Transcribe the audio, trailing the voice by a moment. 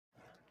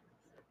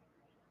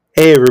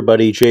Hey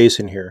everybody,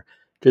 Jason here.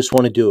 Just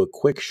want to do a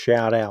quick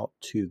shout out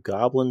to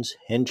Goblin's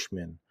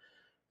Henchman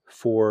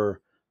for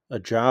a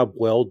job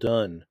well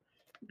done.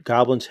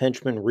 Goblin's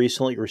Henchman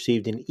recently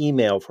received an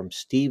email from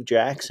Steve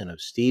Jackson of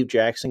Steve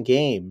Jackson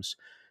Games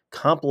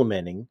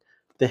complimenting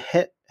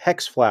the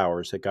hex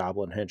flowers that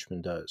Goblin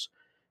Henchman does.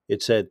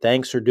 It said,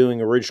 "Thanks for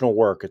doing original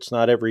work. It's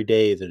not every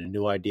day that a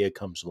new idea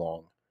comes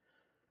along."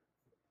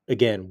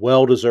 Again,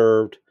 well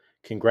deserved.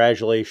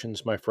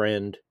 Congratulations, my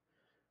friend.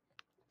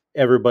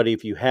 Everybody,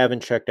 if you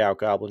haven't checked out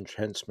Goblin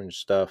Henchman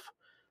stuff,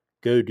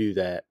 go do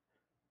that.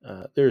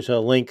 There's a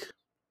link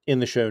in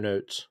the show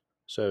notes.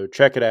 So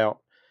check it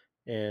out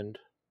and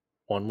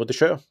on with the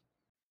show.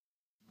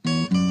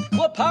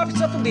 Well, pop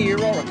yourself a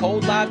beer or a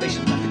cold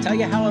libation. Let me tell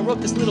you how I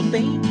wrote this little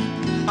theme.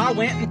 I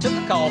went and took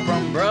a call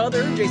from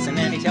brother Jason,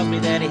 and he tells me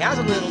that he has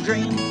a little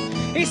dream.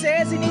 He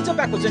says he needs a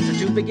backwards intro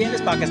to begin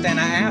his podcast, and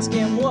I ask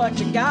him what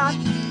you got.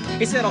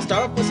 He said, I'll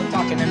start off with some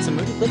talking and some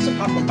moody clips of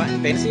popcorn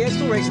fighting, fantasy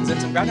explorations,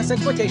 and some groundness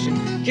exploitation.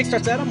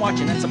 Kickstarts that I'm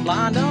watching, and some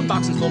blind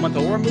unboxings, full month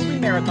horror movie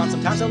marathon.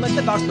 Sometimes I'll let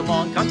the dogs come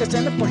on, contest,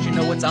 and of course you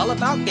know it's all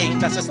about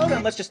games. That's a slow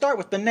down, let's just start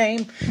with the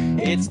name.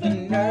 It's the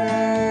Nerds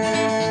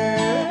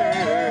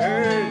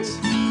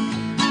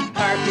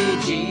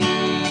RPG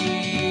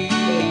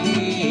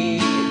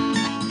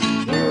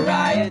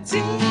Variety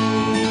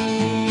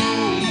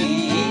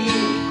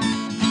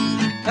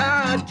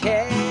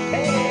Podcast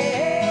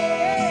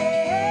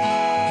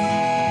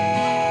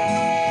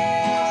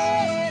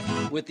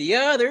with the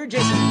other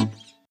Jason.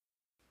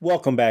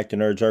 Welcome back to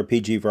Nerds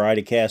RPG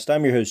Variety Cast.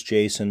 I'm your host,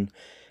 Jason.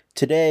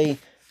 Today,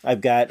 I've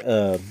got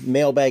a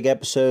mailbag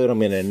episode. I'm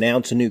going to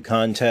announce a new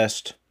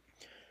contest.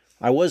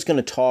 I was going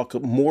to talk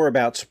more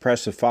about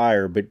Suppressive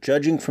Fire, but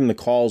judging from the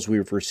calls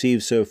we've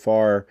received so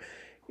far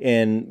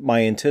and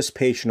my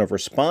anticipation of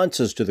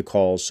responses to the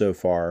calls so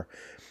far,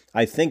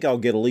 I think I'll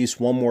get at least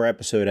one more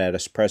episode out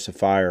of Suppressive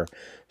Fire.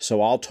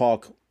 So I'll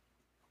talk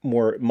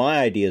more my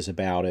ideas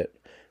about it.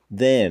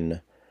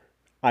 Then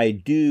I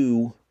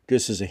do,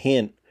 just as a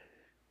hint,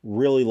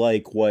 really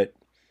like what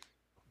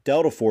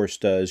Delta Force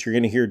does. You're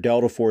going to hear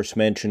Delta Force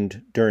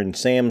mentioned during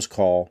Sam's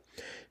call.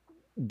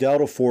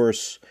 Delta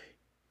Force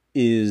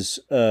is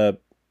kind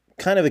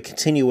of a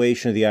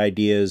continuation of the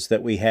ideas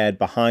that we had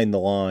behind the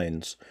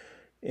lines.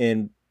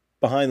 And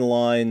behind the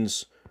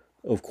lines,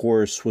 of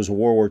course, was a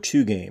World War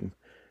II game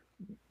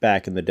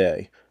back in the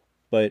day.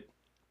 But,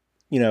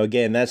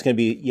 again, that's going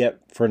to be yet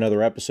for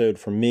another episode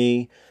from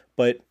me.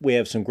 But we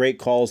have some great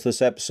calls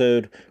this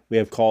episode. We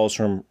have calls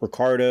from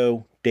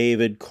Ricardo,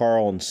 David,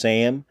 Carl, and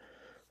Sam.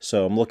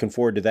 So I'm looking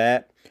forward to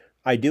that.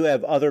 I do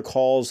have other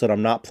calls that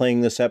I'm not playing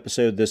this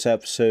episode. This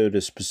episode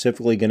is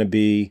specifically going to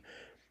be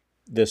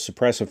the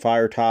Suppressive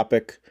Fire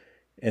topic,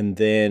 and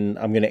then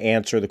I'm going to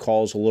answer the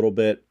calls a little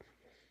bit.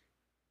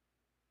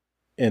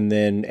 And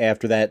then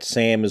after that,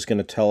 Sam is going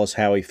to tell us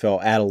how he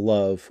fell out of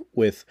love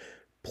with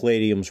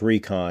Palladium's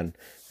Recon,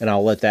 and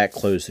I'll let that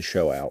close the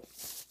show out.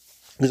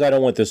 Because I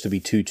don't want this to be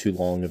too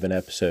long of an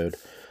episode.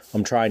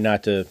 I'm trying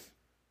not to,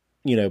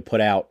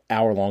 put out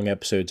hour-long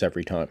episodes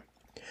every time.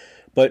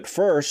 But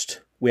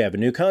first, we have a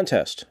new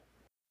contest.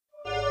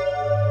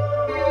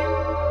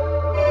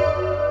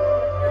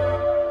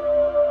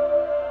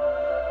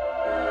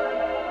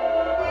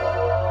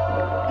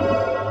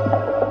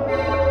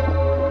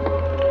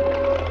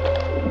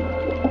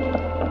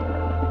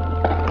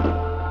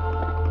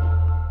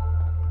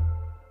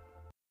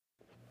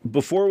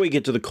 Before we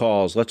get to the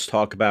calls, let's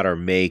talk about our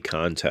May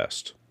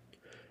contest.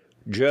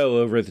 Joe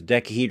over at the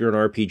Decahedron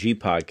RPG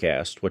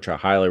podcast, which I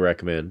highly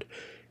recommend,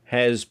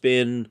 has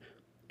been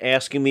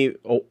asking me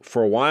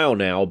for a while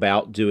now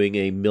about doing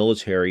a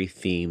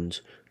military-themed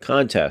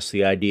contest,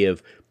 the idea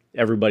of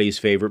everybody's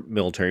favorite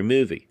military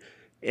movie.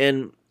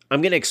 And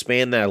I'm going to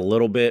expand that a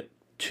little bit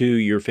to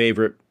your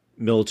favorite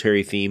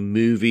military-themed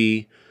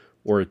movie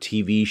or a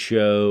TV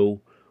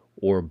show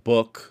or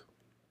book.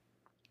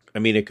 I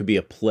mean, it could be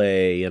a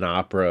play, an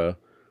opera,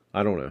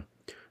 I don't know,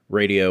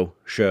 radio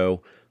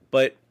show.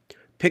 But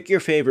pick your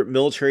favorite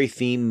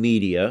military-themed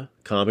media,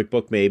 comic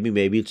book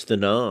maybe it's the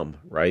Nom,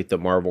 right, that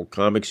Marvel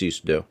Comics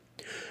used to do.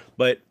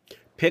 But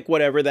pick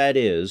whatever that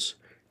is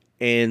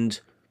and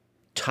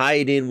tie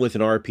it in with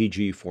an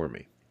RPG for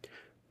me.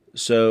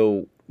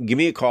 So give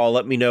me a call,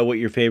 let me know what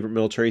your favorite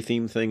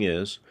military-themed thing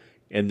is,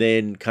 and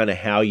then kind of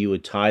how you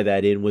would tie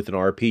that in with an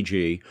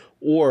RPG.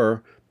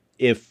 Or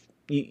if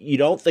you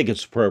don't think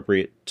it's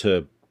appropriate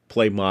to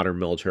play modern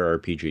military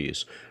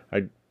RPGs,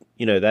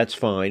 that's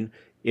fine.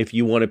 If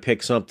you want to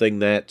pick something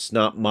that's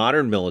not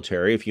modern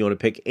military, if you want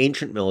to pick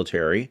ancient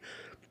military,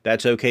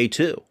 that's okay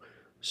too.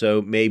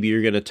 So maybe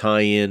you're going to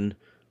tie in,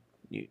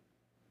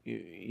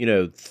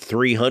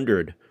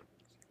 300,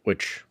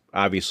 which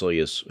obviously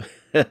is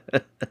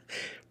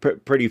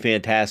pretty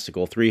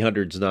fantastical.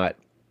 300's not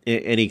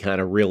any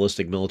kind of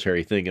realistic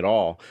military thing at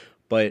all,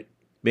 but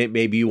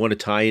maybe you want to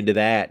tie into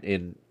that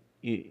and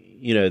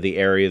the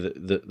area,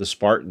 the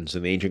Spartans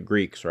and the ancient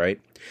Greeks, right?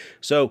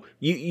 So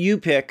you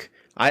pick.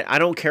 I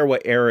don't care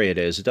what era it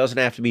is. It doesn't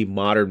have to be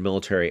modern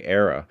military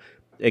era.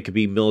 It could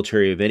be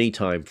military of any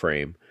time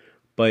frame.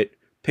 But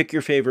pick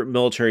your favorite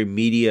military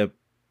media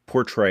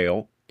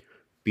portrayal,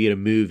 be it a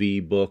movie,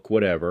 book,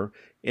 whatever,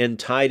 and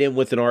tie it in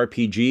with an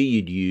RPG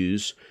you'd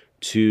use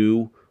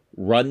to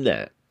run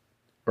that.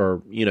 Or,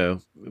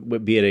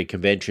 be it a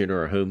convention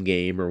or a home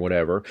game or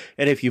whatever.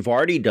 And if you've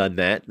already done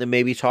that, then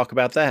maybe talk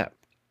about that.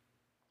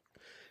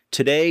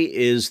 Today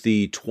is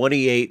the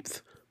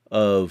 28th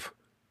of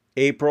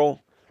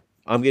April.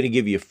 I'm going to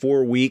give you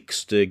 4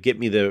 weeks to get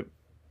me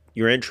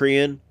your entry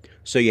in.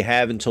 So you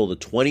have until the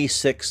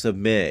 26th of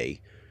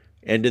May,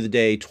 end of the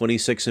day,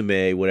 26th of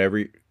May,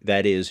 whatever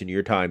that is in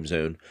your time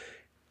zone,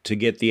 to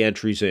get the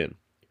entries in.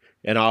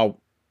 And I'll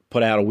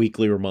put out a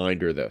weekly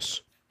reminder of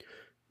this.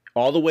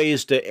 All the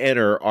ways to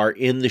enter are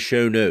in the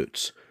show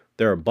notes.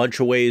 There are a bunch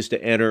of ways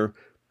to enter.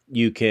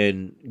 You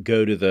can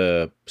go to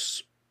the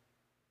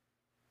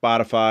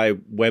Spotify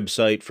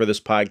website for this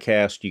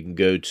podcast. You can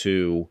go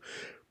to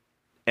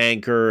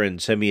Anchor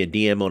and send me a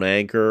DM on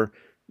Anchor.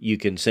 You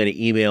can send an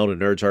email to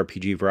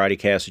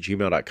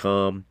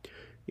nerdsrpgvarietykast@gmail.com.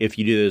 If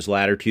you do those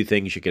latter two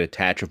things, you can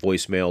attach a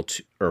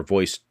voicemail or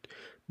voice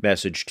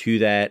message to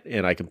that,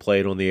 and I can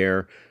play it on the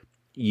air.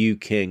 You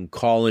can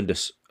call into...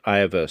 I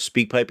have a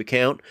SpeakPipe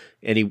account.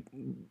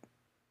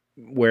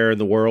 Anywhere in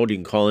the world, you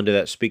can call into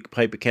that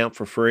SpeakPipe account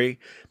for free.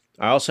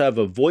 I also have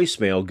a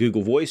voicemail,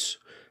 Google Voice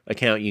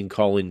account you can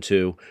call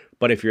into.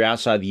 But if you're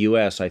outside the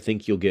U.S., I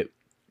think you'll get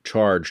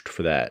charged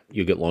for that.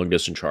 You'll get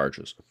long-distance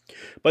charges.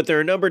 But there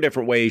are a number of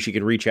different ways you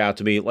can reach out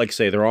to me. Like I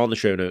say, they're all in the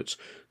show notes.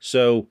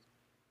 So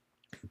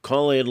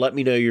call in, let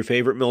me know your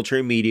favorite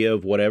military media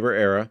of whatever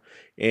era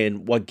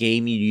and what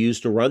game you use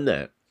to run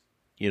that.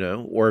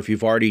 Or if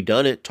you've already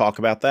done it, talk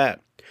about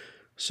that.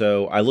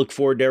 So I look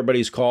forward to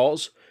everybody's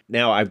calls.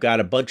 Now, I've got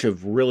a bunch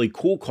of really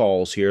cool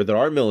calls here that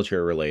are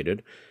military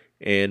related,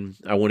 and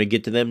I want to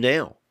get to them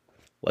now.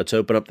 Let's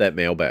open up that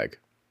mailbag.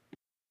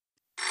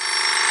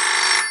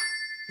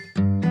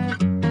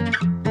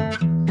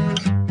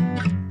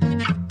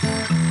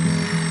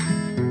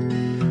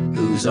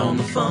 Who's on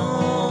the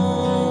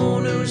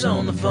phone? Who's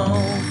on the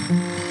phone?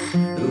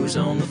 Who's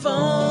on the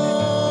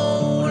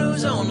phone?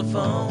 Who's on the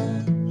phone?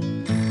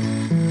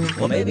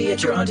 Well, maybe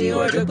it's your auntie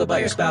or a joke by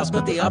your spouse,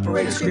 but the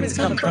operator's screaming is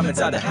coming from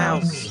inside the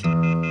house.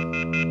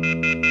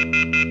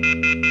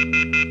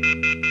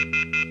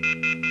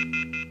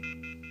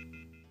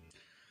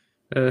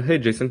 Hey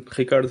Jason,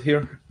 Ricardo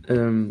here.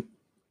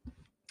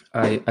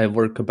 I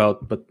work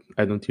about, but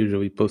I don't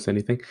usually post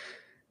anything.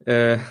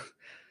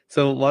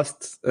 So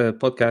last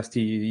podcast,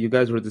 you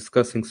guys were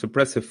discussing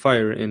suppressive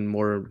fire in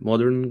more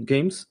modern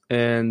games,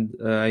 and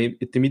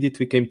it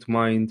immediately came to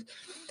mind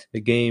a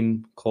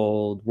game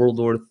called World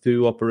War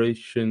II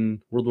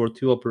Operation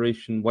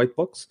White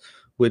Box,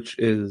 which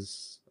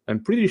is,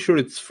 I'm pretty sure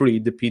it's free,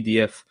 the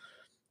PDF,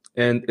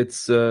 and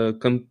it's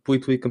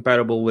completely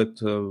compatible with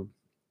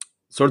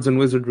Swords and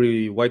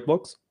Wizardry White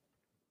Box,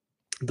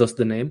 thus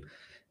the name.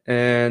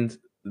 And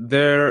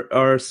there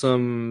are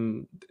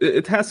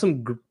it has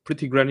some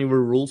pretty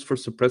granular rules for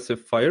suppressive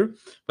fire,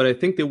 but I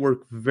think they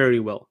work very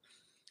well.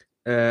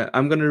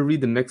 I'm going to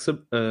read an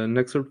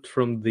excerpt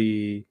from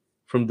the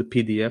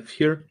PDF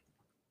here.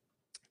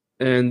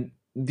 And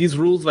these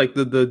rules, like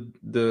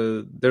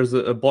there's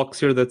a box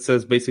here that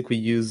says basically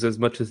use as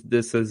much as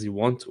this as you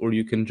want, or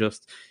you can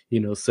just,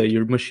 say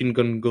your machine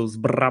gun goes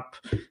brap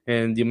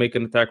and you make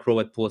an attack roll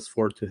at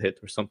 +4 to hit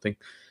or something.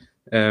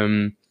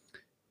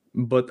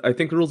 But I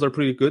think the rules are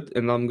pretty good,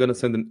 and I'm gonna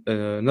send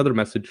another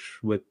message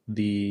with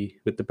the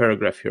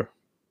paragraph here.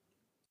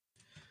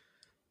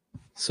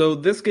 So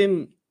this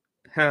game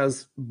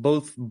has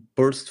both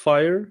burst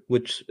fire,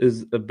 which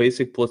is a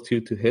basic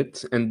 +2 to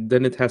hit, and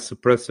then it has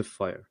suppressive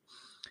fire.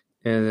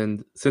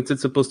 And since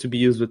it's supposed to be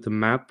used with the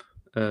map,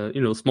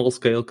 small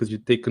scale, because you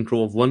take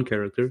control of one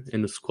character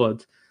in a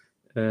squad,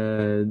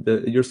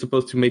 you're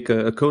supposed to make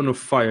a cone of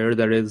fire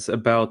that is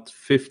about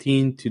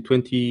 15 to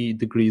 20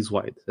 degrees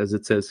wide, as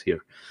it says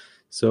here.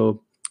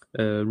 So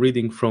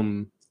reading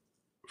from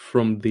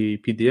the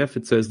PDF,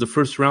 it says the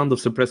first round of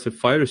suppressive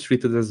fire is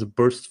treated as a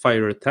burst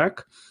fire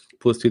attack,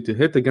 +2 to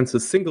hit, against a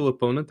single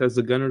opponent as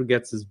the gunner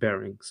gets his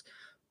bearings.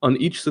 On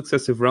each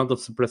successive round of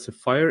suppressive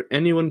fire,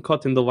 anyone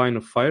caught in the line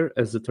of fire,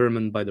 as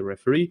determined by the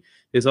referee,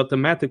 is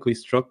automatically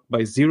struck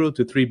by 0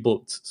 to 3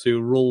 bullets. So you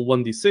roll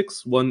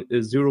 1d6, 1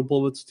 is 0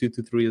 bullets, 2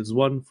 to 3 is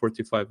 1, 4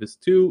 to 5 is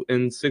 2,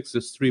 and 6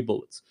 is 3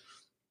 bullets.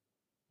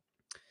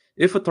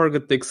 If a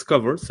target takes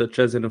cover, such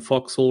as in a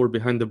foxhole or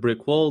behind a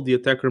brick wall, the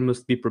attacker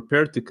must be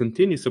prepared to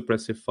continue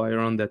suppressive fire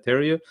on that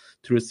area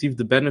to receive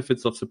the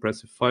benefits of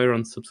suppressive fire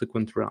on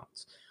subsequent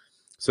rounds.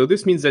 So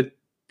this means that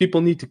people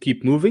need to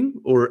keep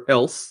moving, or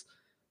else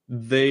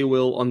they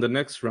will, on the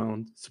next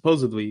round,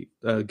 supposedly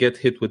get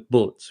hit with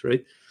bullets,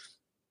 right?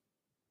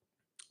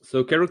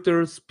 So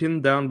characters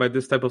pinned down by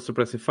this type of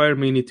suppressive fire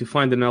may need to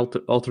find an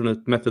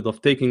alternate method of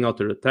taking out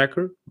their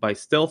attacker by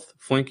stealth,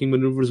 flanking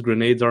maneuvers,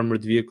 grenades,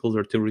 armored vehicles,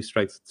 artillery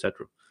strikes,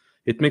 etc.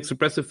 It makes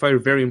suppressive fire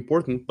very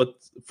important, but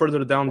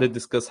further down they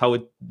discuss how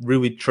it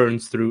really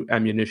churns through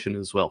ammunition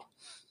as well.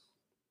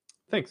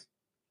 Thanks.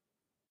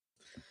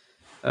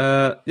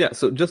 Yeah,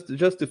 so just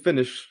to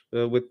finish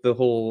with the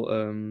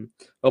whole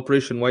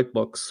Operation White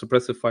Box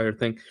suppressive fire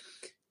thing,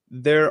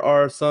 there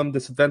are some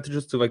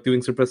disadvantages to like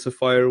doing suppressive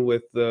fire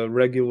with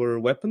regular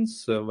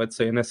weapons. Let's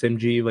say an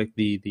SMG like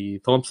the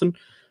Thompson,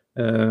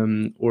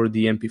 or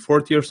the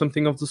MP40 or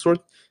something of the sort,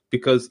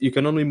 because you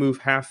can only move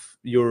half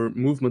your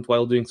movement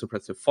while doing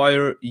suppressive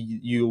fire.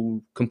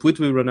 You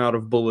completely run out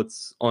of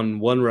bullets on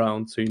one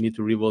round, so you need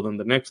to reload on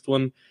the next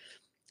one,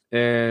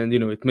 and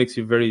it makes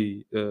you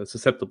very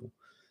susceptible.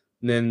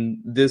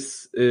 Then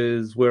this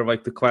is where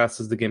like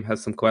the game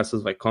has some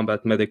classes like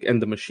combat medic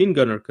and the machine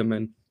gunner come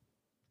in,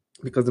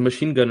 because the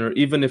machine gunner,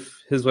 even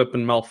if his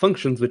weapon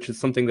malfunctions, which is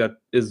something that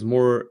is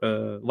more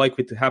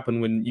likely to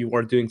happen when you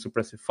are doing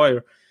suppressive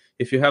fire,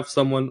 if you have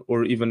someone,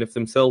 or even if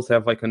themselves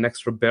have like an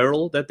extra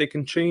barrel that they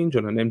can change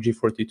on an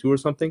MG42 or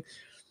something,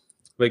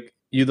 like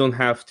you don't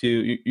have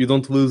to, you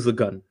don't lose the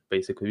gun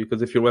basically,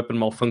 because if your weapon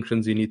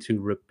malfunctions, you need to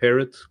repair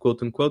it,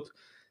 quote unquote.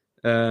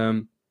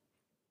 Um,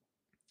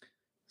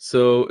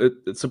 so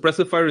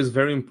suppressive fire is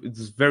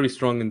very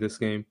strong in this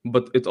game,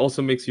 but it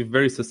also makes you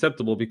very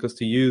susceptible, because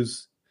to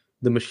use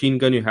the machine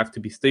gun you have to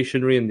be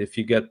stationary, and if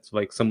you get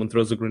like someone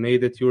throws a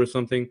grenade at you or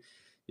something,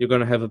 you're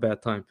gonna have a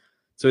bad time.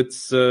 So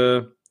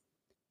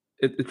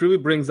it really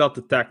brings out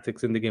the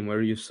tactics in the game,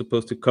 where you're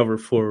supposed to cover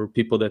for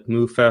people that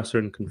move faster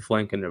and can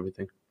flank and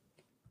everything.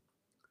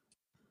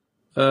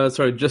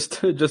 Sorry,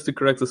 just just to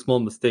correct a small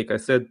mistake. I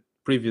said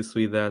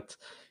previously that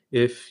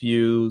if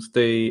you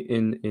stay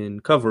in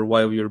cover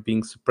while you're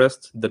being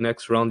suppressed, the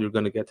next round you're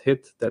gonna get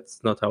hit.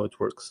 That's not how it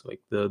works. Like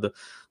the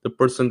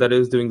person that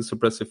is doing the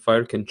suppressive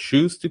fire can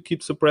choose to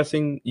keep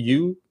suppressing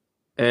you,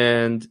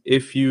 and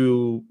if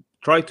you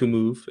try to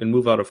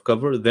move out of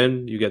cover,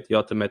 then you get the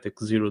automatic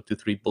 0 to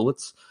 3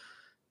 bullets.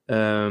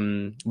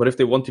 But if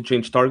they want to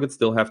change targets,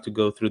 they'll have to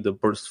go through the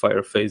burst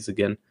fire phase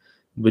again,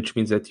 which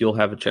means that you'll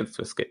have a chance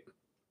to escape.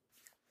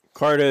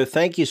 Cardo,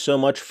 thank you so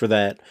much for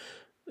that.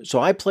 So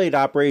I played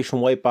Operation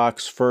White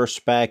Box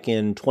first back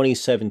in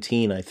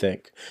 2017, I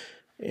think.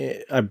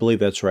 I believe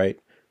that's right.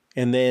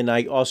 And then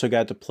I also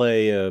got to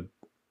play,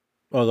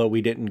 although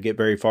we didn't get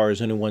very far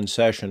as in one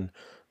session,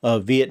 a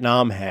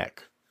Vietnam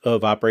hack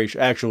of Operation.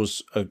 Actually, it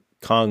was a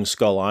Kong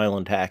Skull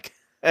Island hack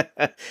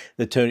that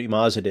Tony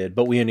Mazza did,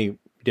 but we only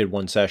did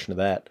one session of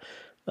that.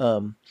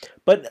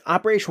 But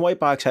Operation White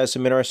Box has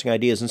some interesting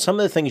ideas, and some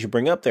of the things you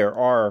bring up there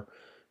are,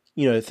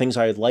 things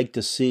I'd like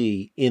to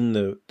see in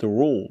the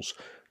rules.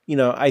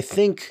 I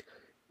think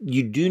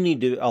you do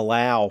need to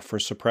allow for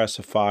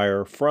suppressive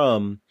fire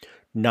from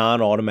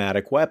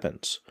non-automatic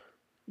weapons.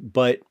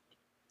 But,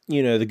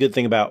 the good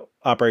thing about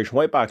Operation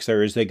White Box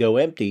there is they go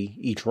empty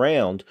each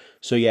round,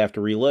 so you have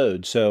to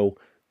reload. So,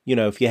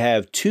 if you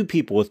have two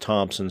people with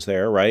Thompsons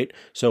there, right?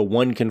 So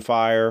one can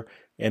fire,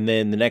 and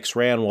then the next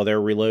round while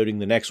they're reloading,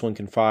 the next one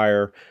can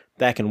fire.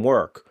 That can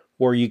work.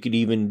 Or you could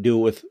even do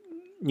it with,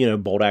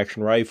 bolt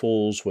action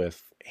rifles,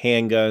 with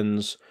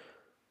handguns.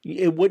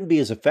 It wouldn't be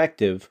as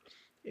effective,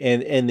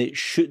 and the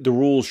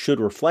rules should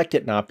reflect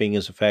it not being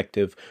as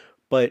effective,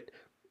 but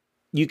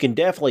you can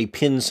definitely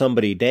pin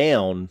somebody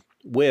down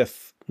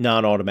with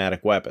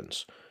non-automatic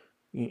weapons.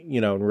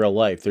 In real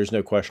life, there's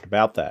no question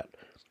about that.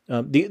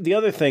 The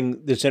other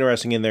thing that's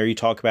interesting in there, you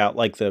talk about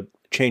like the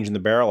changing the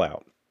barrel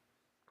out,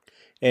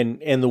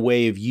 and the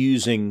way of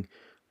using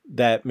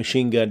that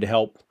machine gun to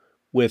help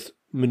with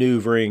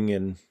maneuvering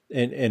and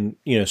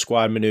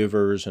squad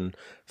maneuvers and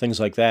things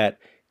like that.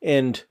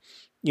 And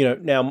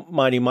now,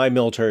 mind you, my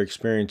military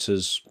experience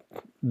is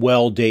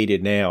well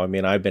dated now. I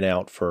mean, I've been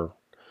out for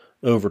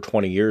over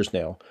 20 years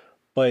now.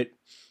 But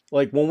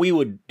like when we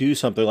would do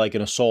something like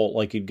an assault,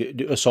 like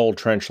assault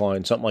trench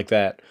line, something like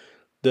that,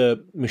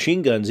 the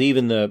machine guns,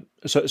 even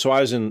so I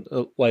was in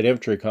a light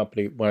infantry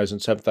company when I was in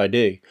 7th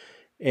ID,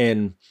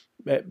 and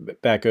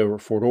back over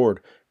at Fort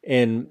Ord,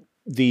 and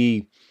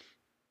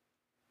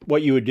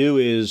what you would do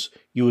is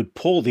you would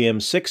pull the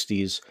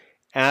M60s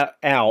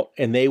out,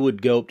 and they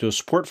would go up to a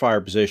support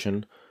fire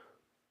position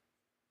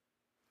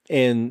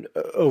and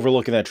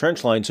overlooking that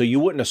trench line, so you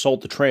wouldn't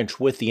assault the trench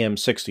with the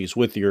M60s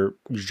with your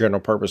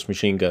general purpose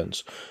machine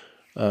guns.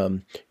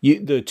 The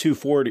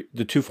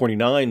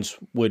 249s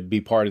would be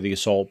part of the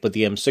assault, but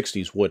the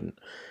M60s wouldn't.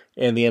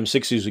 And the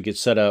M60s would get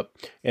set up,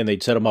 and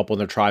they'd set them up on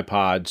their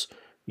tripods,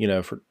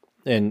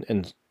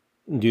 and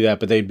do that,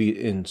 but they'd be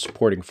in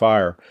supporting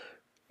fire.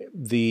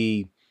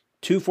 The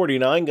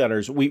 249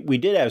 gunners, we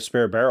did have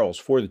spare barrels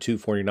for the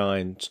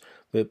 249s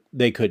that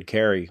they could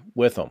carry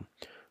with them.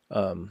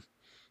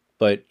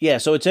 But yeah,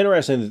 so it's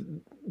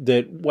interesting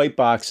that White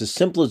Box, as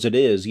simple as it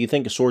is, you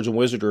think of Swords and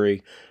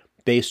Wizardry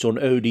based on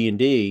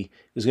OD&D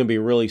is going to be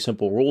a really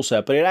simple rule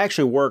set, but it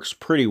actually works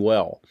pretty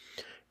well.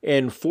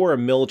 And for a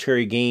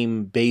military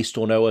game based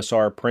on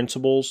OSR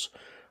principles,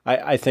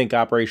 I think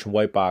Operation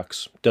White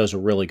Box does a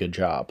really good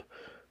job.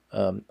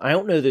 I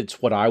don't know that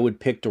it's what I would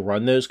pick to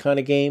run those kind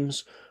of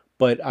games,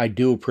 but I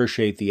do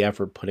appreciate the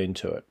effort put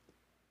into it.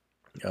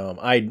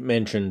 I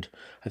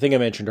think I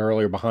mentioned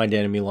earlier Behind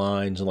Enemy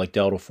Lines and like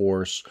Delta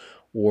Force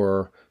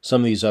or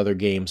some of these other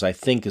games, I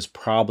think is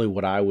probably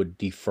what I would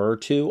defer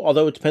to.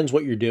 Although it depends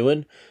what you're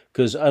doing,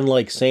 because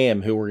unlike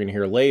Sam, who we're going to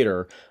hear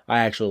later, I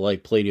actually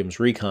like Palladium's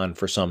Recon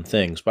for some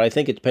things. But I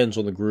think it depends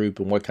on the group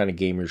and what kind of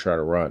game you're trying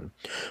to run.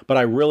 But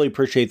I really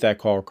appreciate that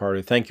call,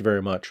 Ricardo. Thank you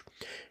very much.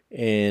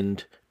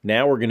 And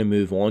now we're going to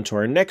move on to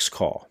our next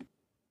call.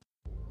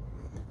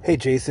 Hey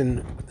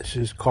Jason, this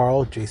is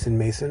Carl, Jason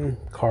Mason,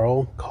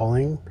 Carl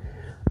calling.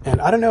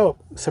 And I don't know,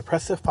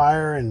 suppressive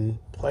fire and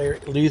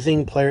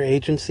losing player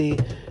agency.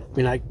 I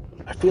mean, I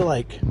feel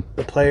like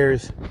the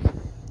players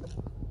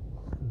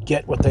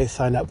get what they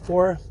signed up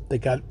for.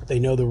 They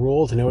know the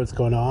rules, they know what's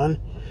going on.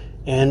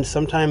 And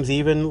sometimes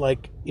even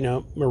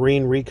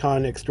Marine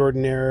Recon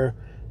Extraordinaire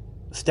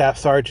Staff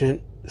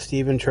Sergeant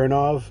Steven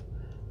Chernov,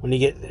 when you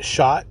get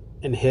shot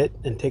and hit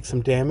and take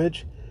some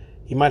damage,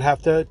 you might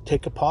have to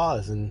take a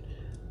pause. And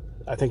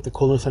I think the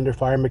coolness under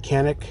fire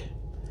mechanic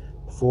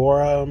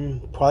for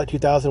Twilight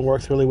 2000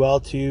 works really well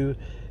to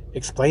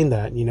explain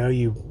that.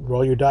 You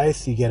roll your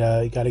dice, you got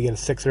to get a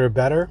 6 or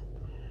better.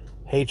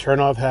 Hey,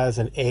 Chernov has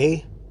an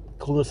A,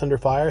 coolness under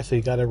fire, so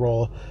you got to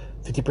roll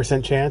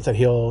 50% chance that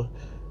he'll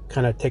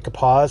kind of take a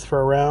pause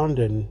for a round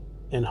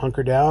and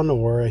hunker down,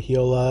 or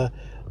he'll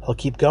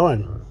keep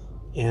going.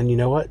 And you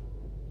know what?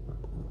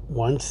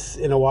 Once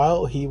in a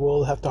while, he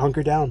will have to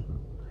hunker down.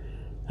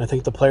 I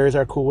think the players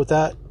are cool with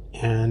that.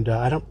 And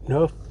I don't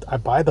know if I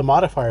buy the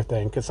modifier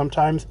thing, because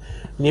sometimes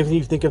even if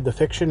you think of the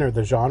fiction or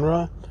the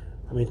genre,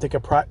 I mean, think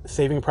of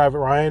Saving Private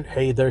Ryan.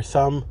 Hey, there's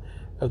some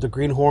of the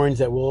greenhorns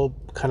that will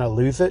kind of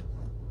lose it.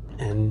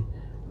 And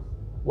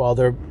while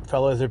their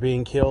fellows are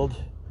being killed,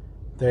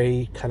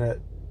 they kind of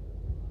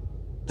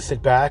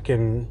sit back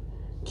and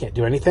can't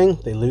do anything.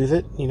 They lose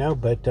it,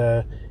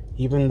 but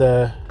even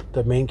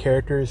the main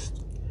characters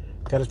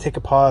got to take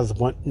a pause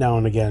now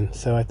and again.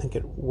 So I think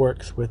it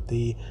works with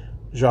the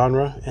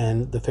genre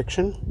and the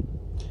fiction,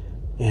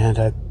 and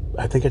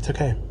I think it's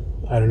okay.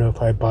 I don't know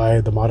if I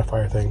buy the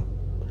modifier thing.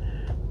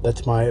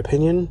 That's my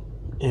opinion,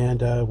 and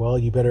well,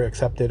 you better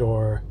accept it,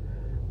 or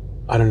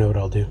I don't know what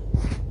I'll do.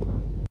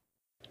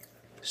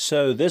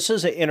 So this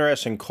is an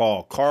interesting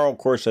call. Carl, of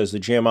course, as the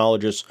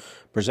Jamologist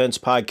Presents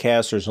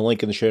podcast, there's a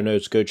link in the show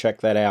notes. Go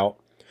check that out.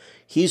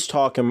 He's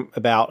talking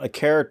about a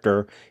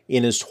character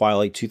in his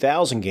Twilight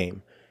 2000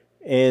 game,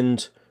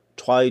 and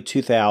Twilight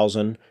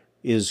 2000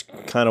 is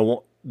kind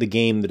of the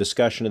game, the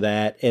discussion of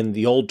that, and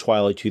the old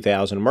Twilight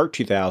 2000, Merc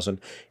 2000,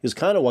 is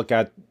kind of what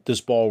got this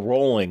ball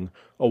rolling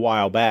a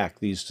while back,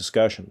 these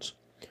discussions.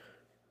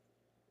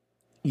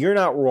 You're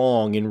not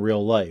wrong in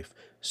real life.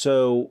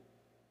 So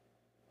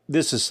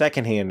this is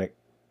secondhand,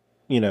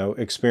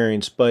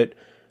 experience, but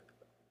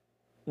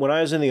when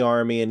I was in the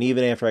Army, and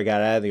even after I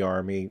got out of the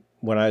Army,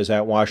 when I was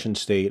at Washington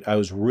State, I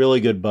was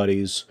really good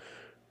buddies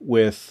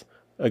with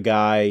a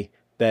guy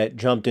that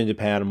jumped into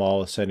Panama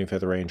with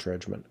 75th Range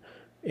Regiment.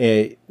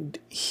 And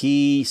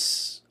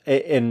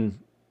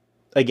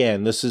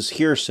again, this is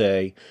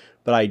hearsay,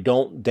 but I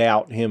don't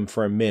doubt him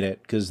for a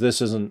minute, because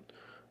this isn't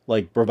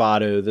like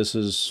bravado. This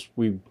is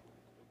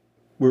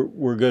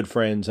we're good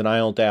friends, and I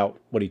don't doubt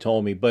what he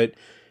told me. But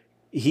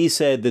he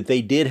said that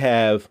they did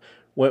have,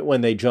 when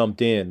they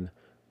jumped in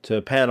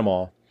to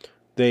Panama,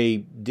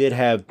 they did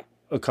have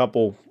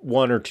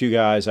one or two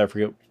guys, I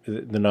forget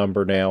the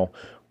number now,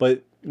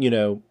 but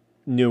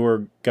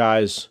newer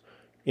guys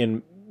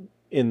in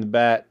the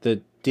bat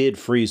that did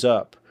freeze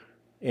up.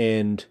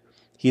 And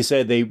he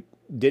said they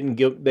didn't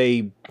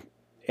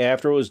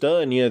after it was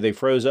done, they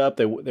froze up.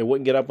 They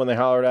wouldn't get up when they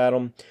hollered at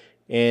them.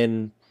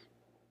 And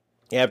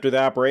after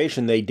the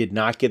operation, they did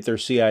not get their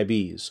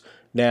CIBs.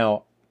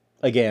 Now,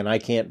 again, I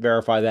can't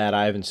verify that.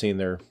 I haven't seen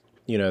their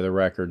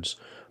records.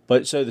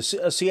 But so a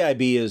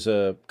CIB is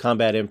a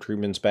Combat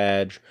Infantryman's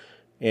Badge.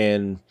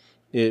 And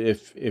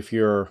if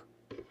you're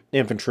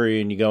infantry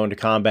and you go into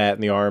combat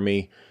in the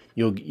Army,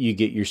 you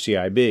get your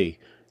CIB.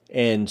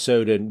 And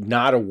so to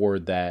not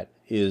award that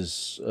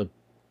is a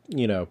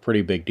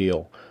pretty big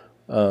deal.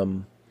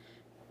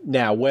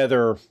 Now,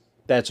 whether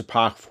that's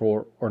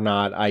apocryphal or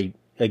not, I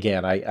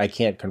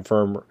can't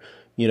confirm,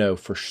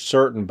 for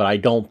certain, but I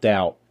don't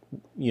doubt,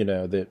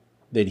 that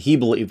he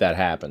believed that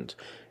happened.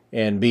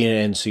 And being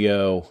an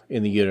NCO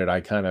in the unit,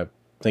 I kind of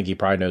think he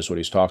probably knows what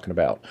he's talking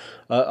about.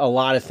 A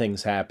lot of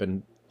things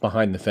happened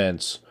behind the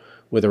fence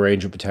with the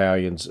Ranger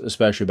battalions,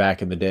 especially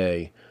back in the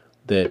day,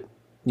 that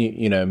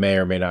may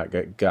or may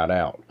not got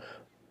out.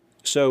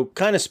 So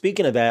kind of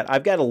speaking of that,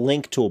 I've got a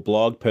link to a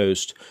blog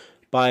post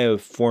by a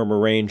former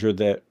Ranger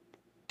that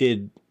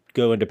did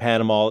go into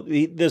Panama.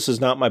 This is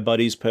not my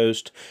buddy's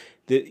post.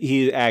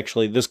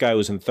 This guy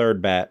was in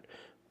 3rd Bat,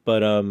 but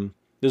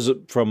this is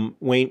from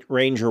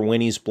Ranger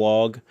Winnie's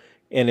blog,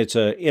 and it's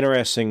an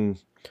interesting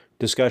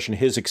discussion of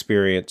his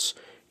experience,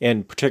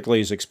 and particularly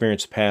his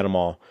experience in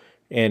Panama.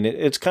 And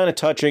it's kind of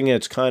touching.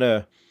 It's kind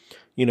of,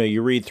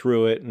 you read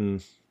through it,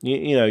 and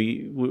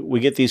we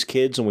get these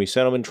kids and we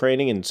send them in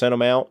training and send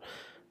them out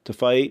to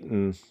fight.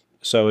 And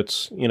so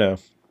it's,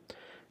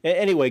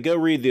 anyway, go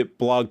read the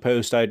blog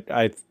post.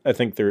 I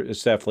think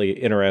it's definitely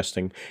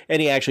interesting.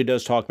 And he actually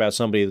does talk about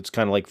somebody that's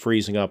kind of like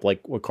freezing up,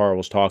 like what Carl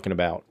was talking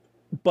about.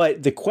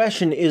 But the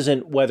question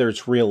isn't whether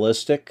it's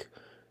realistic,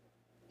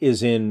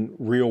 is in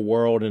real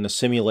world in a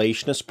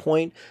simulationist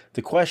point.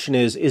 The question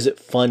is it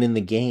fun in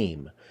the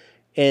game?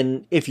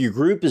 And if your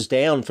group is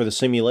down for the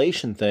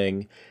simulation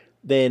thing,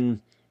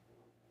 then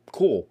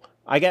cool.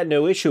 I got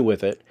no issue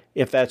with it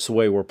if that's the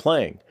way we're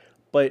playing.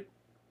 But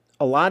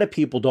a lot of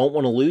people don't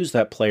want to lose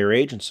that player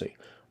agency.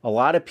 A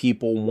lot of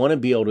people want to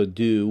be able to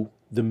do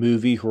the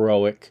movie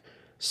heroic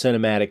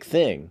cinematic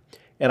thing.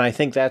 And I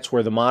think that's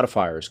where the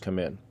modifiers come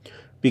in.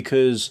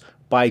 Because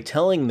by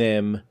telling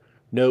them,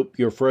 nope,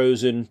 you're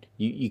frozen,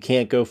 you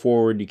can't go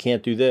forward, you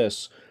can't do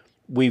this,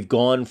 we've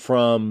gone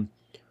from,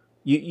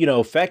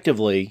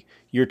 effectively,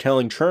 you're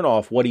telling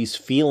Chernoff what he's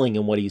feeling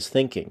and what he's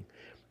thinking.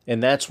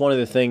 And that's one of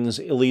the things,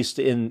 at least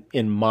in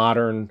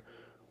modern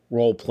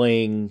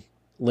role-playing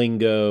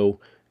lingo,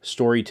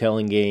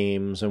 storytelling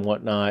games and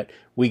whatnot,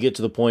 we get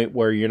to the point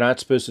where you're not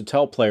supposed to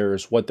tell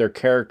players what their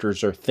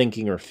characters are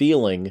thinking or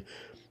feeling.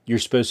 You're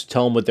supposed to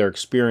tell them what they're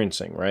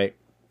experiencing, right?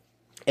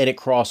 And it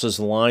crosses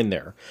the line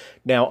there.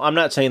 Now, I'm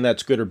not saying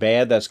that's good or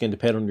bad. That's going to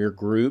depend on your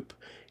group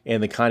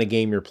and the kind of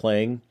game you're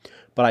playing.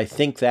 But I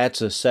think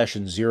that's a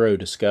session 0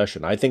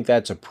 discussion. I think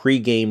that's a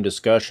pre-game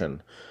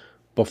discussion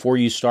before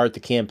you start the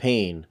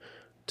campaign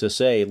to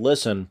say,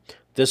 listen,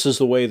 this is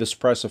the way the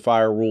Suppressive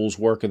Fire rules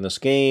work in this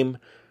game.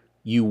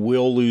 You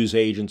will lose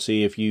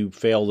agency if you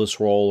fail this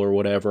roll or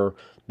whatever.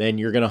 Then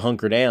you're going to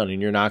hunker down and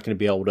you're not going to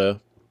be able to,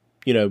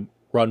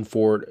 run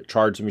forward,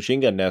 charge the machine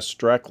gun nests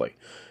directly.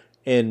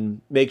 And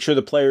make sure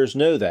the players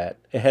know that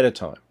ahead of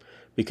time,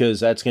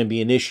 because that's going to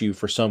be an issue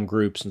for some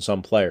groups and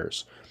some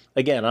players.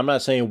 Again, I'm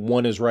not saying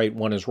one is right,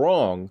 one is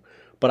wrong,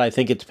 but I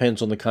think it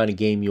depends on the kind of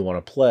game you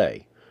want to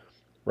play,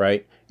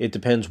 right? It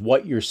depends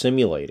what you're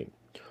simulating.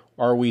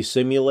 Are we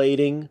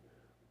simulating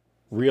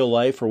real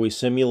life? Are we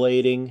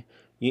simulating,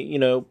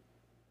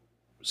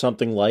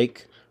 something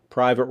like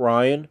Private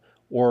Ryan?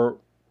 Or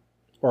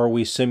are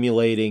we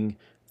simulating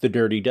The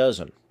Dirty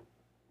Dozen?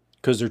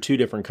 Because they're two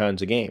different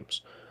kinds of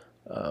games.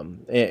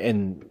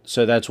 And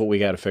so that's what we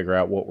got to figure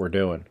out what we're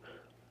doing.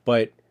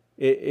 But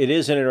it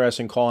is an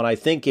interesting call, and I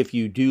think if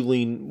you do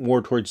lean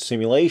more towards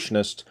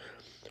simulationist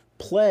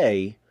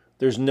play,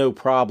 there's no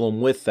problem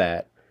with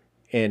that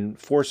and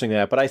forcing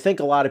that. But I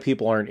think a lot of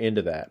people aren't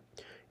into that.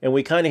 And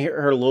we kind of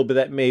heard a little bit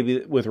of that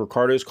maybe with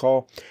Ricardo's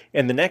call.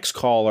 And the next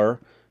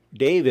caller,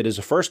 David, is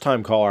a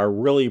first-time caller. I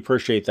really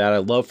appreciate that. I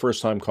love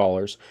first-time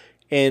callers.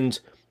 And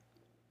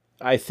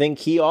I think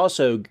he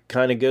also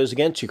kind of goes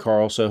against you,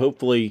 Carl. So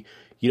hopefully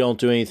you don't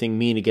do anything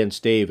mean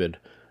against David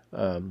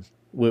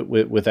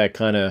with that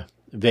kind of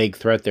vague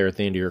threat there at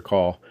the end of your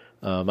call.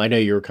 I know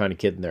you were kind of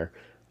kidding there.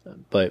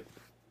 But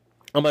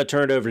I'm going to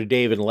turn it over to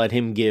David and let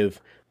him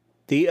give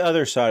the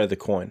other side of the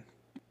coin.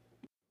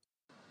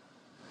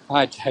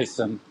 Hi,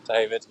 Jason.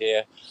 David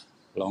here.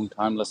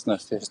 Long-time listener,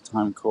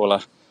 first-time caller.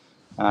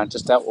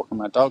 Just out walking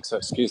my dog, so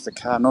excuse the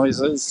car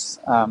noises.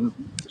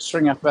 Just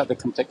ringing up about the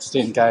complexity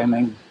in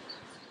gaming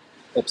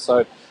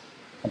episode,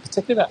 and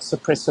particularly about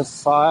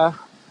suppressive fire.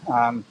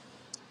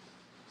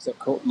 That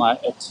caught my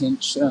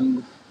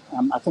attention.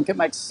 I think it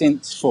makes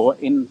sense for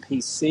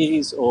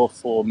NPCs or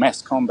for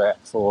mass combat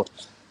for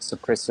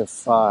suppressive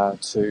fire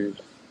to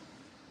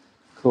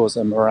cause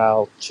a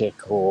morale check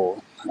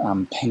or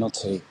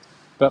penalty.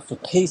 But for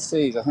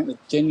PCs, I think the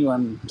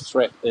genuine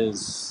threat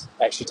is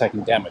actually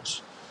taking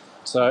damage.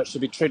 So it should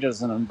be treated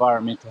as an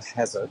environmental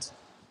hazard.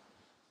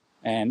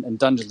 And in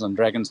Dungeons and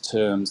Dragons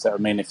terms, that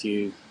would mean if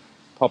you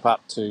pop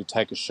up to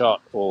take a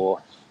shot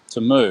or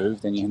to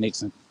move, then you need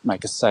to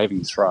make a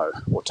saving throw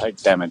or take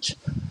damage.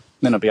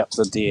 Then it'll be up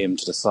to the DM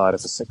to decide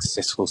if a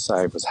successful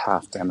save was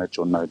half damage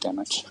or no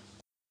damage.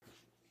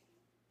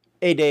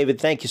 Hey,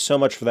 David, thank you so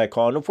much for that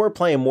call. And if we're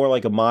playing more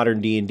like a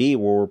modern D&D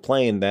where we're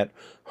playing that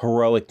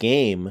heroic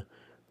game,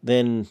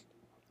 then,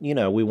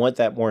 we want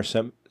that more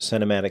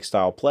cinematic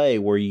style play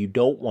where you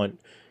don't want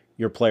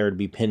your player to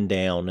be pinned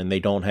down and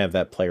they don't have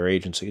that player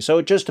agency. So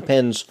it just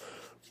depends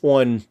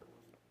on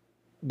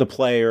the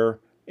player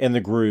and the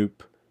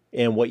group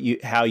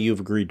and how you've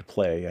agreed to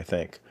play, I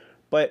think.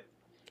 But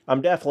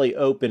I'm definitely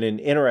open and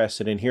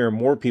interested in hearing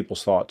more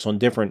people's thoughts on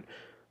different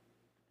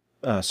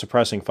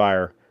suppressing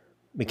fire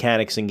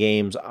mechanics and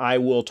games. I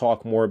will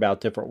talk more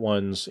about different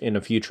ones in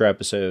a future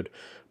episode.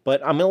 But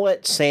I'm going to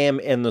let Sam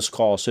end this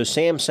call. So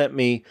Sam sent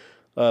me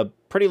a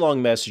pretty long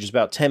message,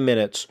 about 10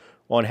 minutes,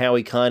 on how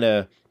he kind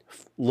of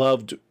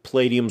loved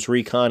Palladium's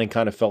Recon and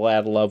kind of fell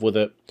out of love with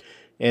it.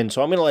 And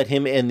so I'm going to let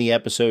him end the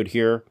episode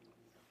here.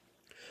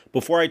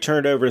 Before I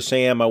turn it over to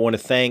Sam, I want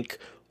to thank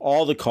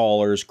all the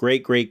callers.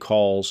 Great, great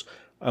calls.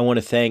 I want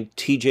to thank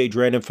TJ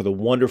Drennan for the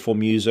wonderful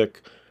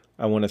music.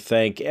 I want to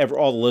thank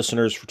all the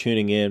listeners for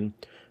tuning in.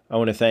 I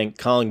want to thank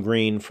Colin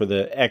Green for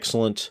the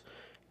excellent,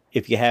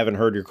 if you haven't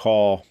heard your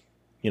call,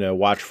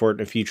 watch for it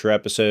in a future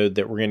episode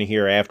that we're going to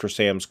hear after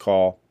Sam's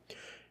call.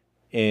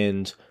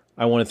 And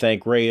I want to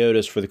thank Ray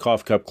Otis for the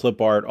coffee cup clip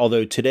art,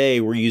 although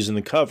today we're using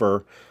the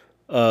cover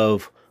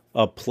of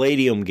a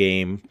Palladium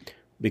game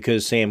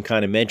because Sam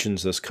kind of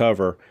mentions this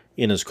cover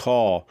in his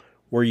call.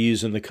 We're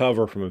using the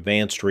cover from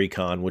Advanced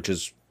Recon, which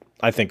is,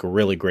 I think, a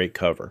really great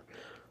cover.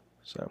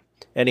 So,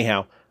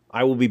 anyhow,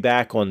 I will be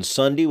back on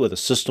Sunday with a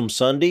System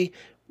Sunday,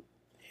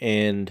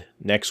 and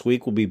next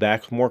week we'll be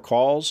back with more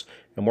calls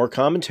and more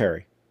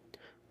commentary.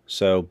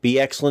 So, be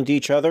excellent to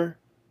each other,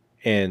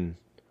 and,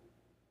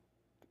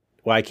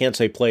 well, I can't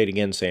say play it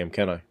again, Sam,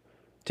 can I?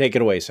 Take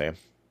it away, Sam.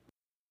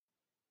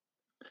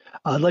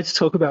 I'd like to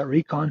talk about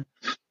Recon.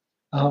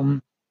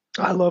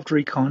 I loved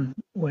Recon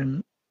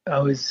when I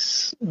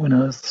was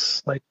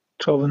like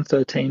 12 and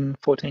 13,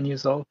 14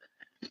 years old.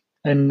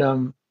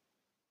 And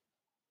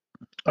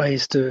I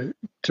used to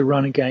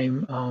run a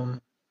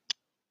game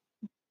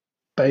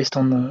based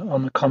on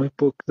the comic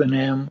book The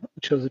Nam,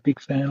 which I was a big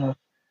fan of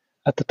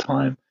at the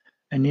time.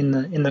 And in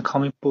the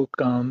comic book,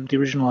 the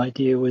original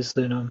idea was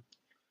that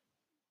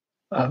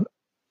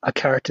a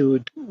character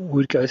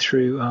would go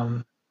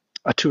through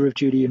a tour of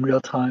duty in real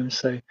time.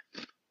 So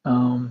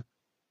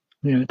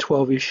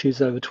 12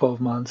 issues over 12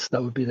 months,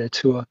 that would be their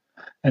tour.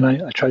 And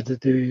I tried to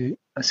do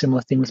a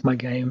similar thing with my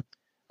game.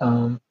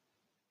 I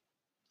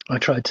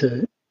tried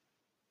to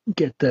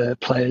get the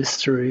players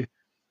through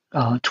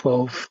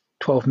 12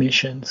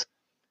 missions.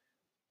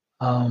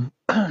 So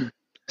I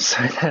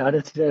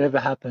don't think that ever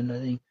happened. I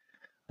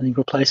think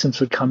replacements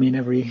would come in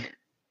every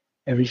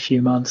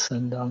few months,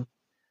 and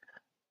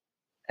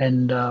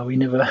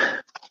nobody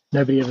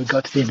ever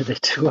got to the end of their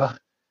tour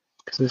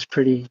because it was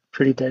pretty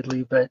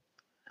deadly. But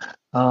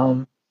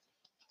I'm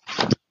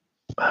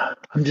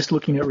just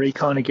looking at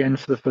Recon again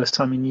for the first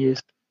time in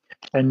years,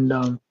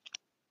 and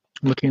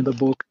looking at the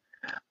book,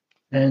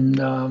 and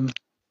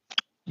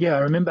I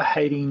remember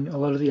hating a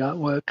lot of the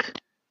artwork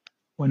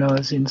when I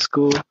was in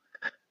school.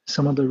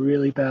 Some of the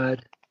really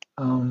bad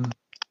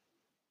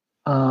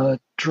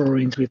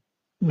drawings with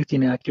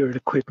inaccurate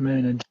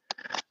equipment, and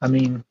I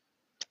mean,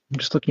 I'm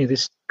just looking at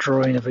this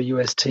drawing of a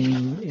US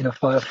team in a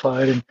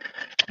firefight,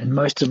 and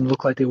most of them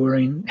look like they're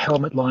wearing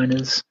helmet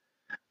liners,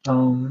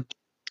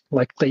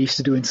 like they used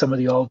to do in some of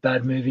the old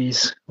bad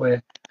movies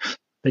where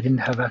they didn't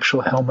have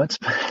actual helmets,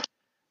 but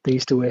they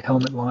used to wear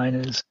helmet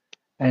liners,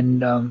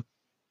 and a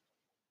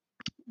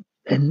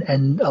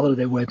lot of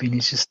their webbing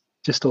is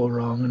just all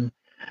wrong, and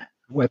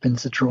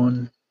weapons are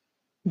drawn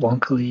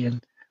wonkily,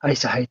 and I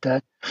used to hate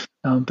that.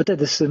 But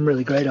there's some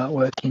really great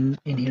artwork in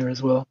here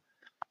as well.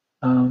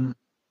 I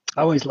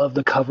always loved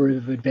the cover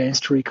of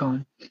Advanced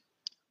Recon.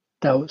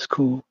 That was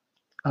cool.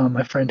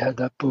 My friend had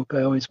that book.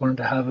 I always wanted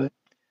to have it.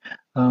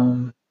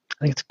 I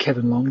think it's a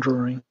Kevin Long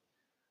drawing.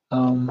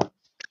 But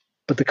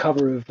the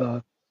cover of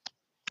a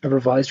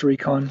Revised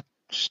Recon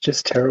is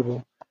just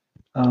terrible.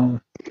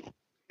 I'm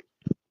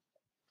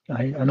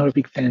not a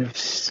big fan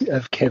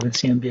of Kevin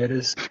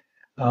Siembietta's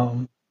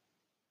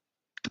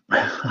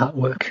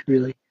artwork,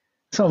 really.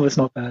 Some of it's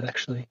not bad,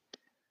 actually.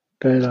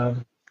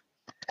 But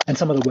and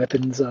some of the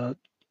weapons, the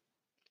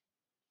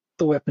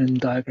weapon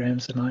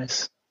diagrams are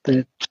nice.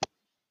 They're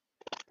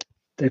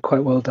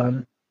quite well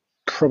done.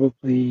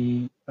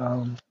 Probably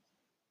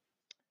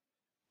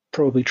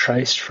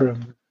traced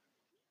from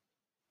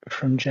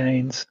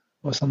Jane's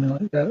or something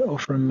like that, or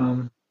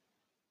from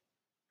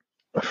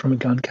a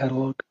gun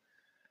catalog.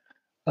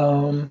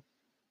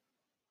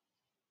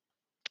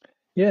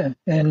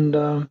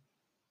 And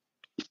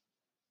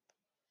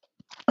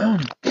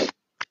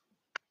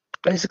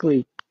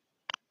basically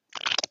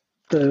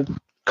the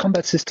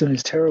combat system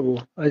is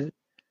terrible. I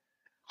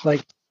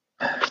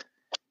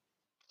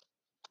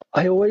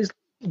always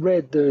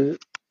read the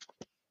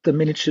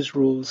miniatures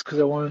rules because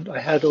I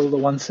had all the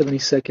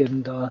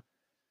 1/72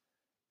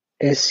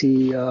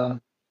 SE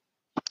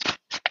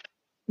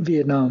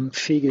Vietnam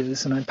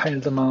figures, and I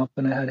painted them up,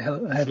 and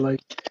I had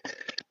like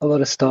a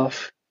lot of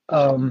stuff.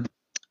 I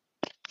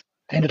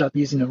ended up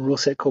using a rule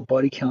set called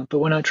Body Count, but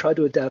when I tried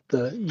to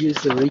use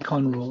the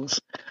Recon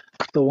rules,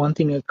 the one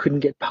thing I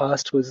couldn't get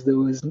past was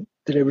that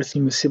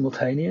everything was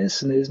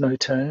simultaneous and there's no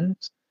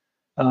turns.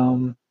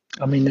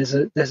 I mean, there's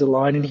a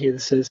line in here that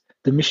says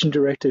the mission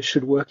director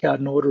should work out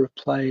an order of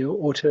play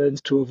or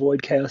turns to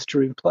avoid chaos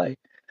during play.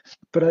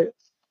 But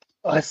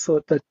I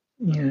thought that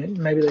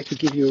maybe they could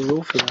give you a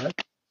rule for that,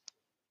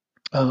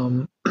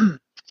 to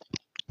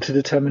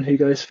determine who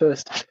goes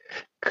first,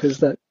 because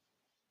that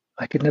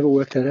I could never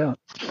work that out.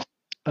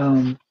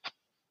 And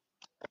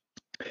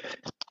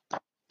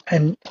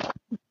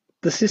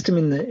the system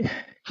in the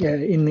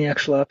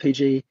actual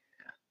RPG,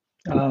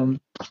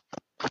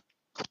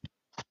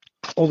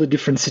 all the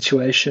different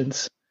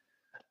situations,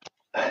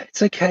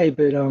 it's okay,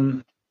 but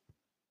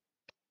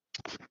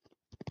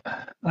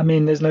I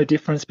mean, there's no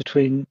difference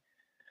between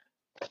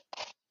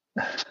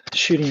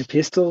shooting a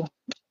pistol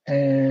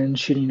and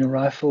shooting a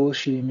rifle,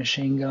 shooting a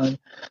machine gun.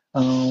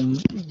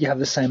 You have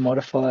the same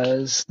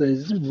modifiers.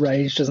 The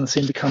range doesn't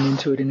seem to come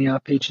into it in the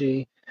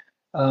RPG.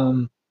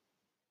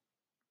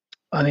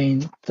 I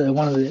mean,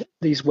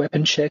 these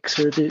weapon checks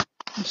are a bit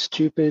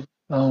stupid.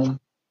 One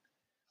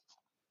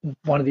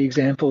of the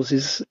examples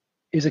is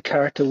a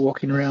character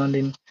walking around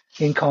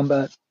in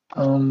combat,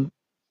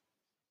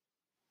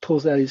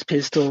 pulls out his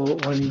pistol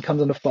when he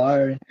comes under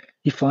fire, and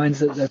he finds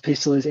that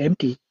pistol is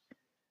empty.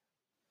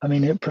 I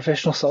mean, a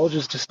professional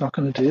soldier's just not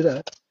going to do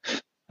that.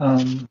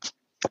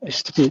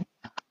 It's just a bit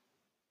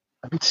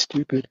a bit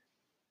stupid.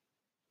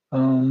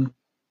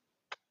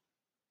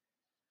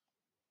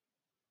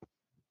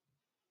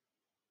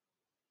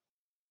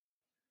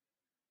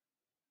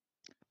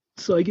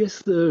 So I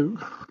guess the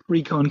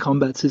recon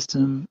combat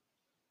system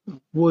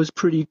was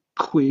pretty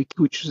quick,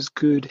 which is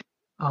good.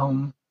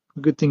 A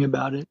good thing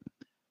about it.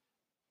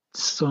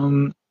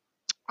 Some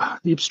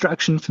the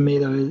abstraction for me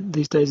though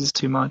these days is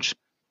too much.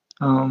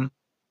 I'm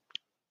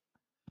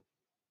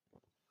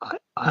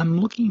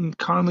looking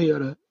currently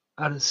at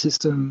a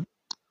system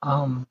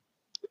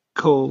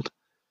called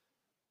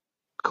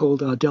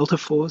Delta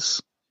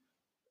Force,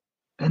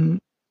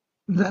 and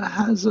that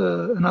has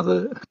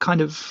another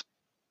kind of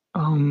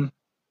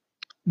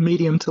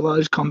medium to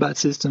large combat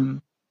system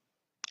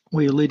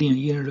where you're leading a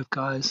unit of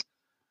guys.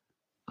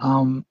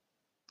 And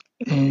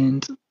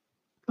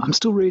I'm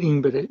still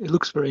reading, but it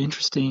looks very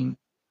interesting.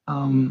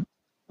 A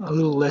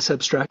little less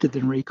abstracted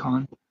than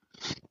Recon.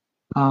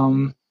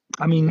 I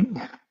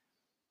mean,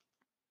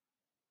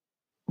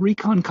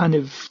 Recon kind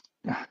of,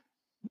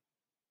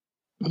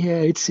 yeah,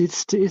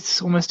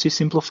 it's almost too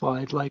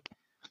simplified. Like,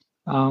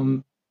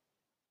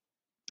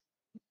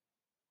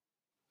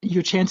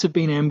 your chance of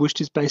being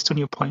ambushed is based on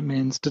your point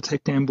man's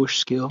detect ambush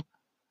skill,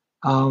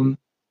 but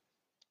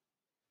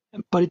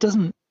it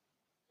doesn't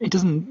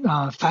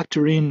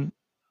factor in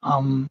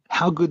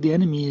how good the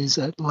enemy is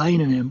at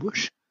laying an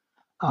ambush.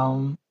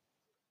 I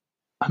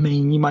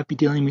mean, you might be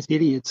dealing with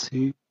idiots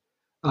who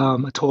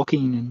are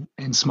talking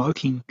and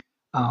smoking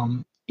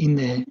in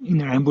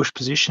their ambush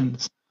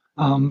positions,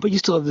 but you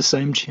still have the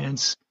same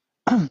chance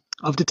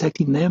of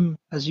detecting them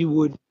as you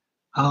would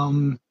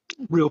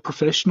real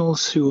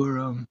professionals who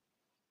are,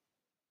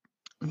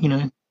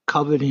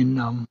 covered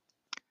in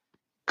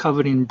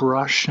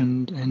brush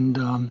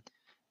and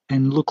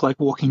look like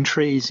walking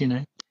trees.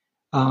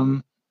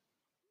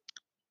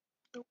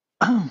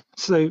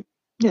 So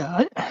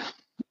yeah,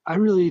 I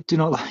really do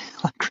not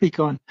like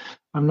Recon.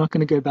 I'm not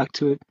going to go back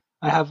to it.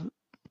 I have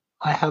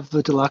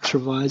the deluxe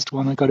revised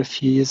one I got a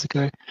few years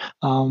ago,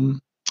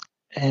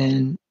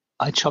 and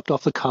I chopped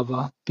off the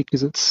cover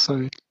because it's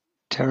so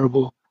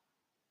terrible.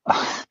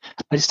 I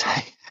just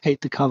hate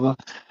the cover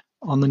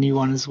on the new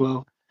one as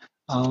well.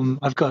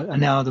 I've got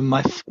now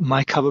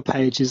my cover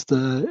page is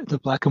the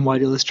black and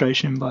white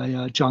illustration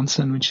by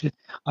Johnson, which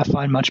I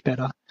find much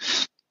better.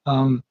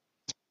 Another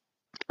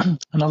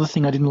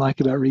thing I didn't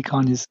like about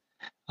Recon is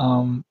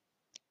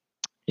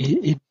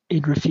it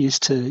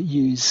refused to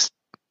use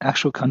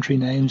actual country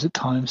names at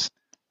times.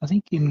 I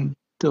think in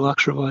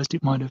Deluxe Revised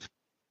it might have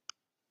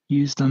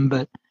used them,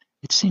 but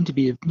it seemed to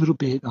be a little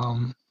bit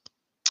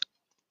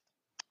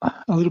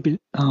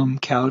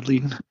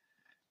cowardly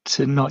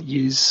to not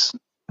use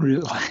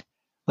real,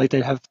 like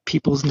they'd have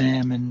people's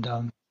name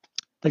and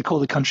they'd call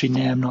the country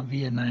Nam, not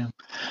Vietnam,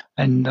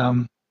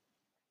 and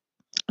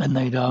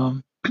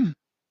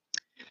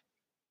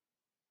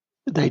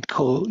they'd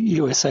call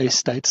USA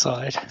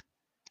stateside,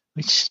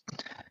 which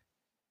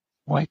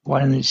why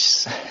don't they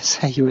just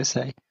say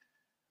USA?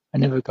 I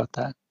never got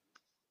that.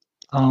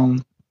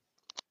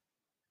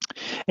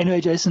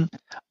 Anyway, Jason,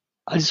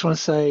 I just want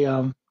to say,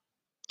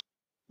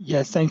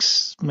 yeah,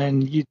 thanks,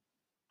 man. You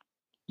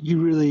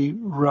really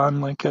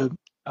run like a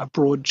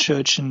broad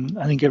church, and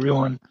I think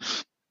everyone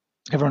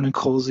who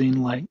calls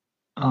in like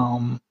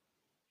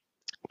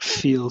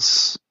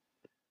feels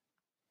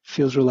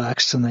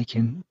relaxed, and they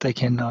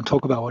can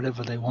talk about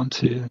whatever they want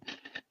to.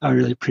 I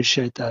really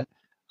appreciate that.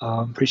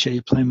 Appreciate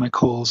you playing my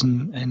calls,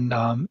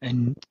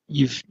 and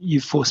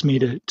you've forced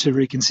me to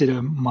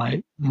reconsider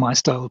my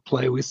style of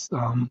play with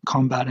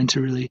combat, and to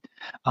really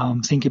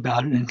think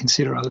about it and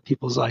consider other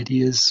people's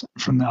ideas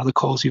from the other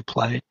calls you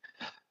play.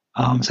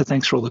 So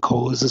thanks for all the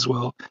callers as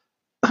well.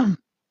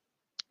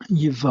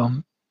 You've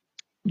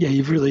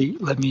really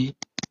let me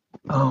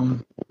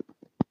go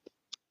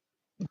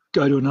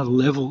to another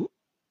level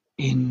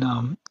in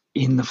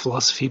the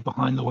philosophy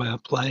behind the way I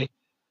play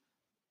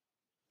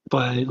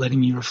by letting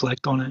me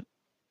reflect on it.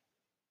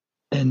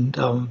 And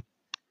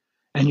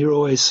you're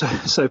always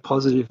so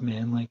positive,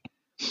 man. Like,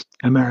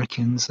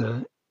 Americans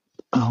are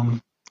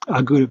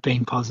good at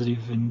being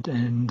positive,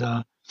 and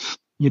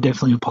you're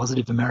definitely a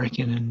positive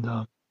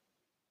American,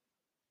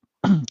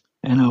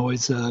 and I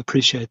always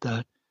appreciate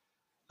that.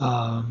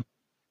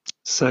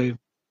 So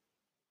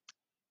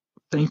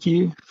thank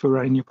you for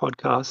running your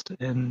podcast,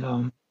 and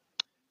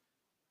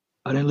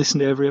I don't listen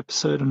to every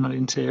episode. I'm not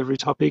into every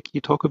topic you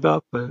talk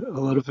about, but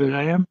a lot of it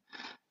I am,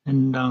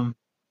 and I'll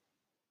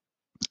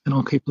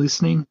keep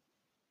listening.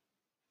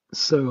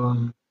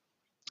 So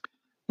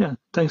yeah,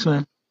 thanks,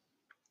 man.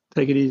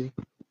 Take it easy.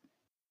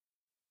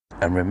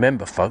 And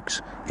remember,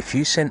 folks, if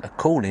you sent a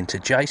call in to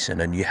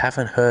Jason and you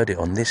haven't heard it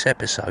on this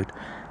episode,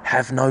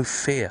 have no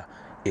fear,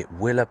 it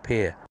will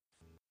appear.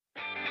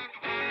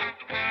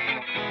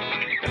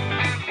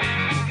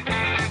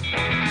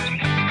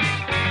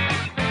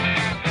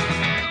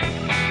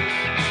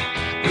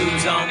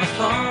 Who's on the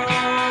phone?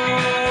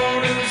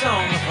 Who's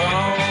on the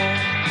phone?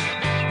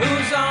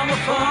 Who's on the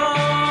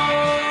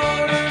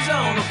phone? Who's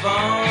on the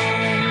phone?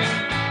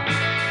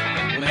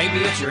 Maybe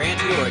it's your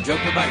auntie or a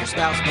joke about your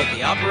spouse, but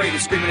the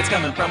operator's screaming it's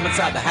coming from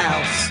inside the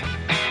house.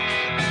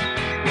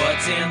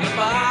 What's in the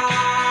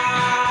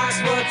box?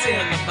 What's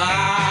in the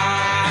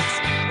box?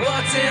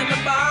 What's in the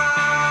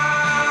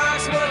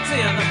box? What's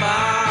in the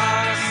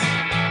box?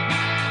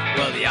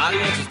 Well, the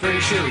audience was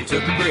pretty sure he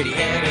took a pretty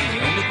head, and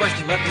the only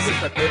question left is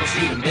if I could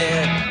shoot him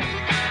dead.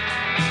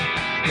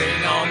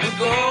 Bring on the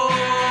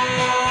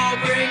gold,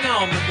 bring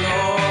on the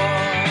gold.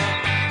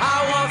 I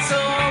want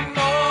some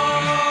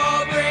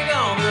more, bring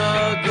on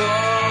the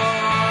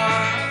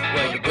gold.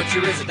 Well, your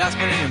butcher is a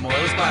dustman and your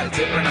moil is by the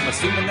tipper, and I'm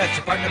assuming that's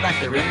your partner back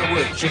there in the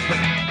wood chipper.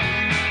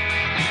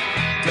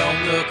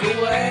 Don't look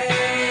away,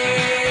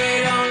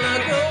 don't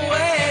look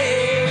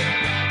away,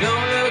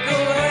 don't look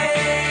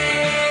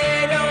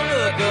away, don't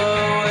look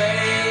away.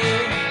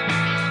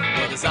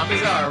 Well, the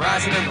zombies are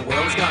rising and the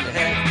world has gone to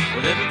heck.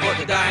 We're living for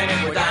the dying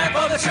and we're dying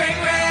for the train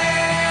wreck.